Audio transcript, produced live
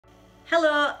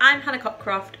Hello, I'm Hannah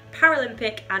Cockroft,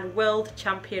 Paralympic and World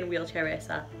Champion wheelchair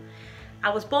racer. I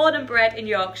was born and bred in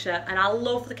Yorkshire and I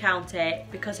love the county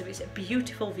because of its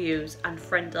beautiful views and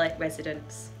friendly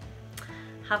residents.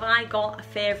 Have I got a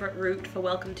favourite route for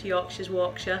Welcome to Yorkshire's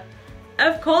Walkshire?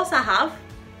 Of course I have!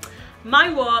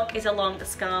 My walk is along the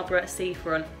Scarborough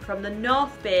seafront from the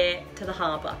North Bay to the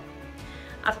harbour.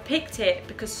 I've picked it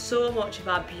because so much of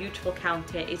our beautiful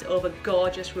county is over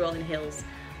gorgeous rolling hills,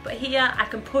 but here I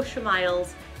can push for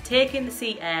miles, take in the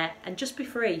sea air and just be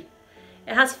free.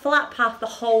 It has flat path the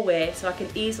whole way so I can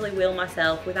easily wheel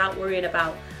myself without worrying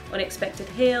about unexpected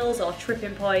hills or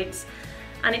tripping points,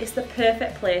 and it's the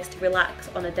perfect place to relax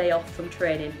on a day off from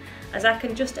training as I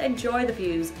can just enjoy the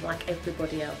views like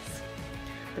everybody else.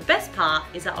 The best part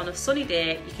is that on a sunny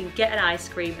day you can get an ice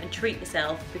cream and treat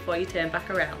yourself before you turn back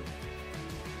around.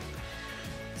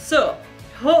 So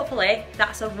hopefully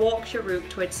that's a Walkshire route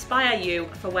to inspire you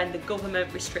for when the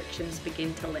government restrictions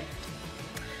begin to lift.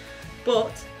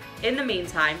 But in the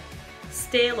meantime,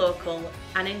 stay local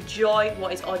and enjoy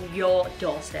what is on your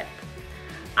doorstep.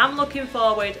 I'm looking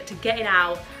forward to getting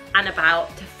out and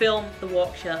about to film the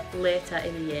Walkshire later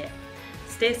in the year.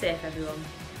 Stay safe everyone.